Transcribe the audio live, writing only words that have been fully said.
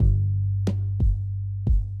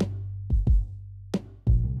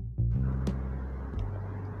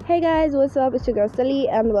Hey guys, what's up? It's your girl Sally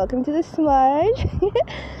and welcome to the smudge.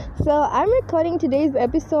 So I'm recording today's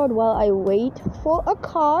episode while I wait for a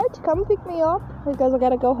car to come pick me up because I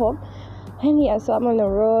gotta go home. And yeah, so I'm on the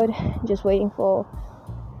road just waiting for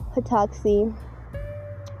a taxi.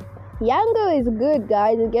 Yango is good,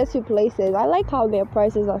 guys. It gets you places. I like how their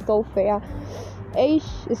prices are so fair.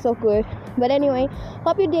 Ish is so good. But anyway,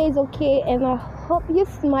 hope your day is okay and I hope you're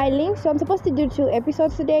smiling. So I'm supposed to do 2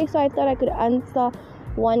 episodes today, so I thought I could answer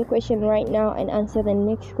one question right now and answer the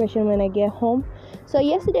next question when I get home. So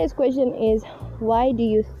yesterday's question is, why do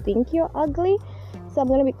you think you're ugly? So I'm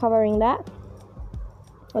going to be covering that.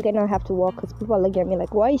 Okay, now I have to walk because people are looking at me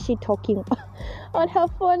like, why is she talking on her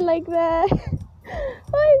phone like that?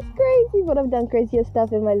 Oh, it's crazy, but I've done crazier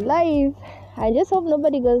stuff in my life. I just hope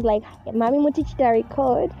nobody goes like, Mami Mutichita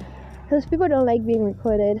record, because people don't like being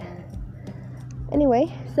recorded.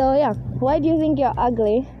 Anyway, so yeah, why do you think you're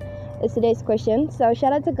ugly? Is today's question. So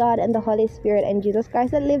shout out to God and the Holy Spirit and Jesus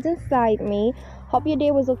Christ that lives inside me. Hope your day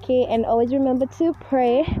was okay and always remember to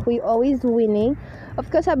pray. We're always winning. Of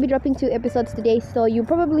course, I'll be dropping 2 episodes today, so you'll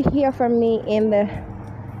probably hear from me in the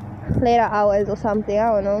later hours or something.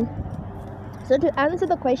 I don't know. So to answer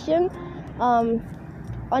the question,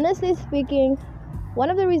 honestly speaking, one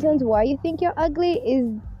of the reasons why you think you're ugly is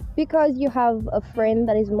because you have a friend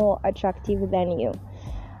that is more attractive than you.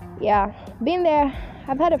 Yeah, been there.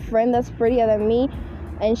 I've had a friend that's prettier than me,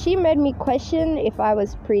 and she made me question if I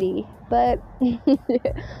was pretty. But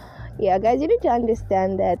yeah, guys, you need to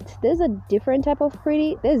understand that there's a different type of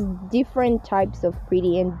pretty. There's different types of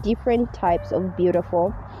pretty and different types of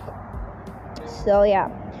beautiful. So yeah.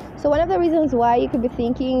 So one of the reasons why you could be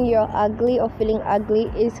thinking you're ugly or feeling ugly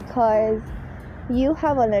is because you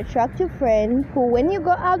have an attractive friend who, when you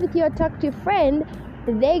go out with your attractive friend,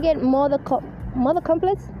 they get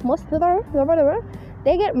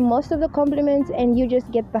they get most of the compliments and you just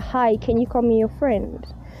get the hi, can you call me your friend?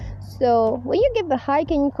 So when you get the hi,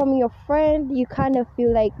 can you call me your friend, you kind of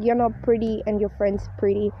feel like you're not pretty and your friend's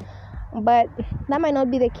pretty. But that might not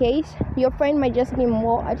be the case. Your friend might just be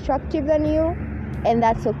more attractive than you, and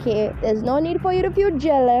that's okay. There's no need for you to feel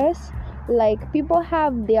jealous. Like, people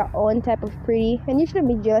have their own type of pretty, and you shouldn't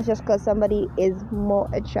be jealous just because somebody is more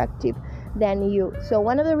attractive than you. So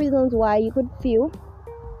one of the reasons why you could feel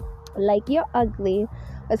like you're ugly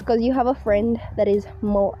is because you have a friend that is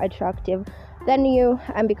more attractive than you,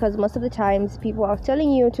 and because most of the times people are telling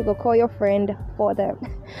you to go call your friend for them.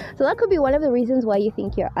 So that could be one of the reasons why you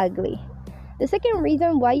think you're ugly. The second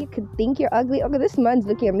reason why you could think you're ugly, okay, this man's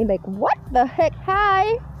looking at me like, what the heck?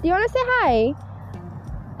 Hi, do you want to say hi?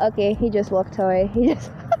 Okay, he just walked away. He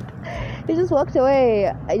just walked away.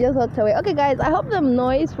 I just walked away. Okay, guys, I hope the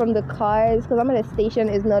noise from the cars, because I'm at a station,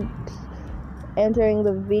 is not entering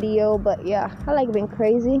the video. But yeah, I like being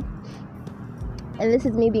crazy, and this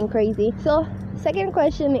is me being crazy. So second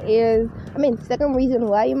reason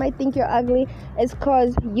why you might think you're ugly is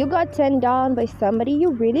because you got turned down by somebody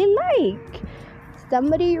you really like.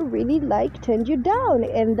 Somebody you really like turned you down,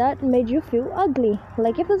 and that made you feel ugly.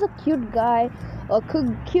 Like, if there's a cute guy or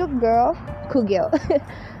cute girl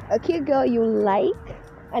a cute girl you like,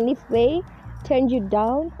 and if they turned you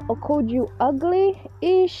down or called you ugly,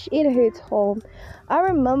 it hits home. I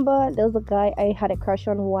remember there was a guy I had a crush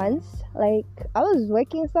on once. Like, I was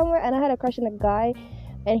working somewhere and I had a crush on a guy,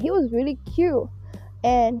 and he was really cute,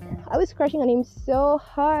 and I was crushing on him so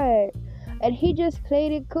hard, and he just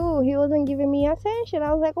played it cool. He wasn't giving me attention.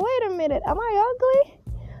 I was like, wait a minute, am I ugly?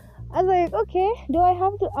 I was like, okay, do I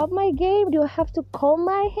have to up my game? Do I have to comb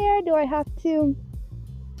my hair? Do I have to,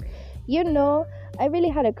 I really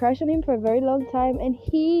had a crush on him for a very long time, and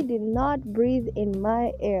he did not breathe in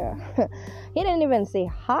my ear. He didn't even say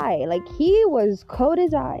hi. Like, he was cold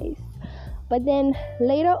as ice. But then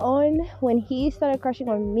later on, when he started crushing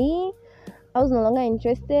on me, I was no longer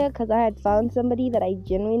interested because I had found somebody that I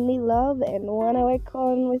genuinely love and want to work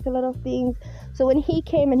on with a lot of things. So when he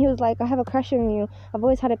came and he was like, I have a crush on you. I've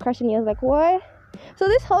always had a crush on you. I was like, what? So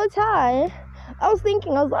this whole time, I was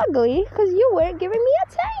thinking I was ugly because you weren't giving me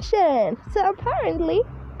attention. So apparently,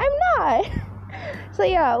 I'm not. So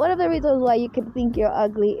yeah, one of the reasons why you could think you're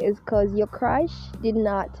ugly is because your crush did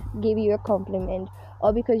not give you a compliment,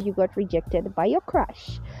 or because you got rejected by your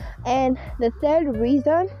crush. And the third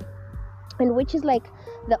reason, and which is like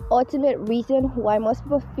the ultimate reason why most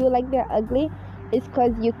people feel like they're ugly, is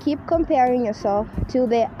because you keep comparing yourself to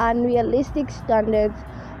the unrealistic standards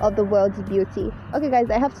of the world's beauty. Okay, guys,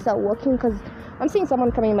 I have to start walking because I'm seeing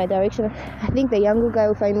someone coming in my direction. I think the younger guy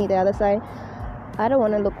will find me the other side. I don't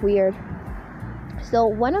want to look weird. So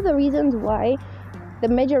one of the reasons why, the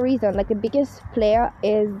major reason, like the biggest player,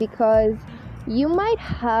 is because you might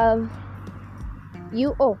have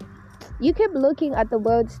you keep looking at the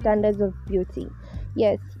world's standards of beauty.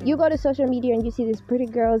 Yes, you go to social media and you see these pretty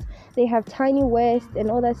girls. They have tiny waists and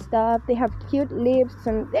all that stuff. They have cute lips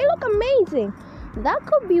and they look amazing. That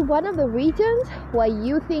could be one of the reasons why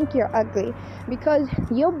you think you're ugly, because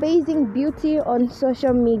you're basing beauty on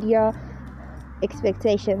social media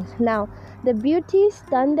expectations. Now, the beauty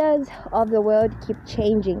standards of the world keep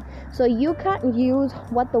changing, so you can't use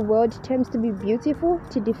what the world terms to be beautiful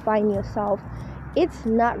to define yourself. It's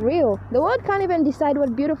not real. The world can't even decide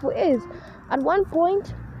what beautiful is. At one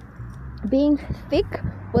point, being thick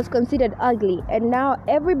was considered ugly, and now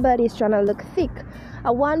everybody's trying to look thick.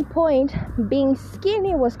 At one point, being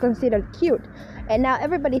skinny was considered cute, and now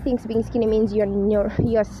everybody thinks being skinny means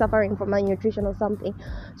you're suffering from malnutrition or something.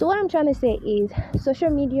 So what I'm trying to say is, social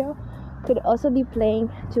media could also be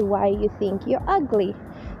playing to why you think you're ugly.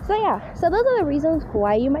 So those are the reasons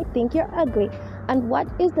why you might think you're ugly. And what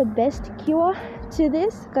is the best cure to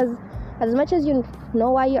this? Because as much as you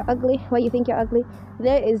know why you're ugly, why you think you're ugly,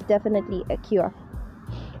 there is definitely a cure.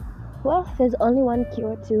 Well, there's only one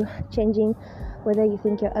cure to changing whether you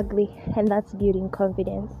think you're ugly, and that's building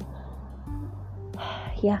confidence.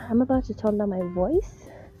 Yeah, I'm about to tone down my voice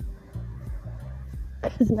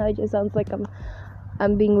because now it just sounds like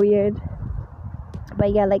I'm being weird.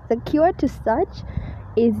 But yeah, like the cure to such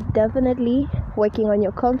is definitely working on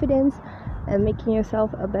your confidence and making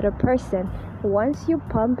yourself a better person. Once you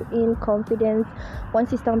pump in confidence,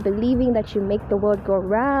 once you start believing that you make the world go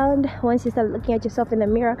round, once you start looking at yourself in the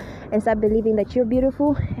mirror and start believing that you're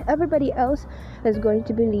beautiful, everybody else is going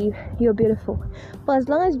to believe you're beautiful. For as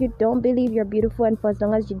long as you don't believe you're beautiful, and for as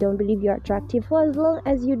long as you don't believe you're attractive, for as long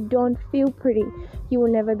as you don't feel pretty, you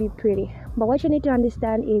will never be pretty. But what you need to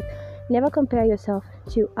understand is, never compare yourself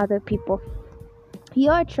to other people.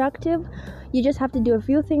 You're attractive. You just have to do a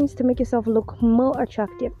few things to make yourself look more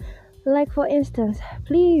attractive. Like, for instance,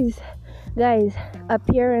 please, guys,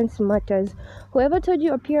 appearance matters. Whoever told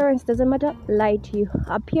you appearance doesn't matter, lied to you.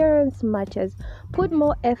 Appearance matters. Put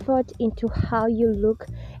more effort into how you look,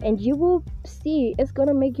 and you will see it's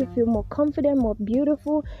gonna make you feel more confident, more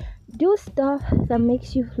beautiful. Do stuff that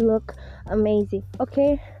makes you look amazing.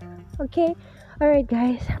 Okay. Alright,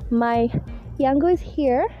 guys, my Yango is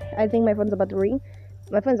here. I think my phone's about to ring.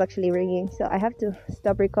 My phone's actually ringing, so I have to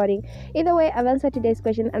stop recording. Either way, I've answered today's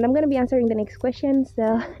question, and I'm going to be answering the next question. So,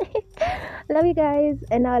 love you guys.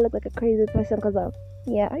 And now I look like a crazy person because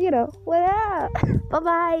what up?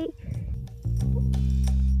 Bye-bye.